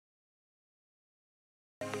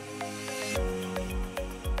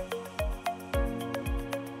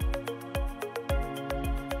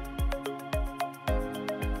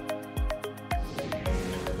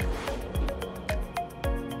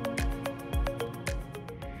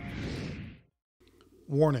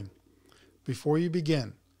Warning: before you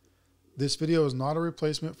begin, this video is not a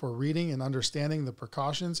replacement for reading and understanding the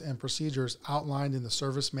precautions and procedures outlined in the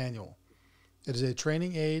service manual. It is a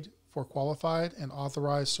training aid for qualified and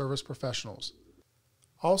authorized service professionals.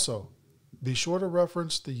 Also, be sure to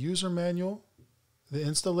reference the user manual, the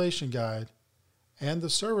installation guide, and the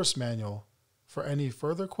service manual for any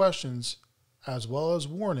further questions as well as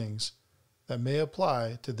warnings that may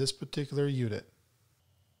apply to this particular unit.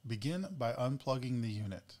 Begin by unplugging the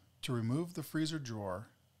unit. To remove the freezer drawer,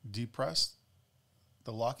 depress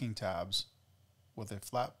the locking tabs with a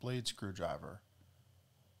flat blade screwdriver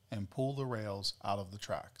and pull the rails out of the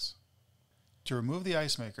tracks. To remove the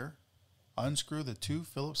ice maker, unscrew the 2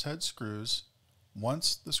 Phillips head screws.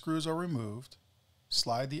 Once the screws are removed,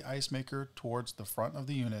 slide the ice maker towards the front of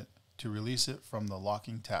the unit to release it from the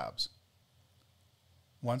locking tabs.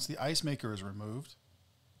 Once the ice maker is removed,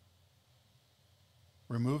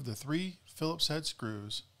 remove the 3 Phillips head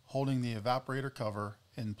screws holding the evaporator cover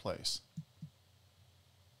in place.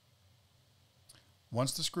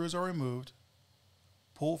 Once the screws are removed,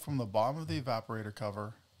 pull from the bottom of the evaporator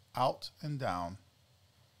cover out and down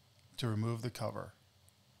to remove the cover,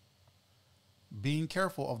 being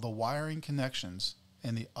careful of the wiring connections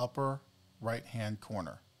in the upper right-hand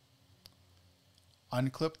corner.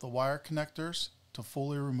 Unclip the wire connectors to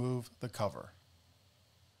fully remove the cover.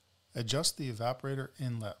 Adjust the evaporator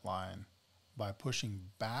inlet line by pushing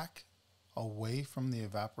back away from the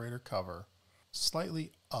evaporator cover,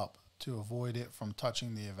 slightly up to avoid it from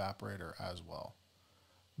touching the evaporator as well.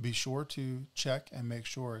 Be sure to check and make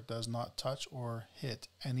sure it does not touch or hit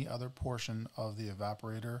any other portion of the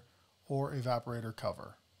evaporator or evaporator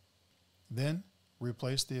cover. Then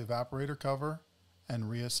replace the evaporator cover and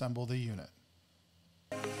reassemble the unit.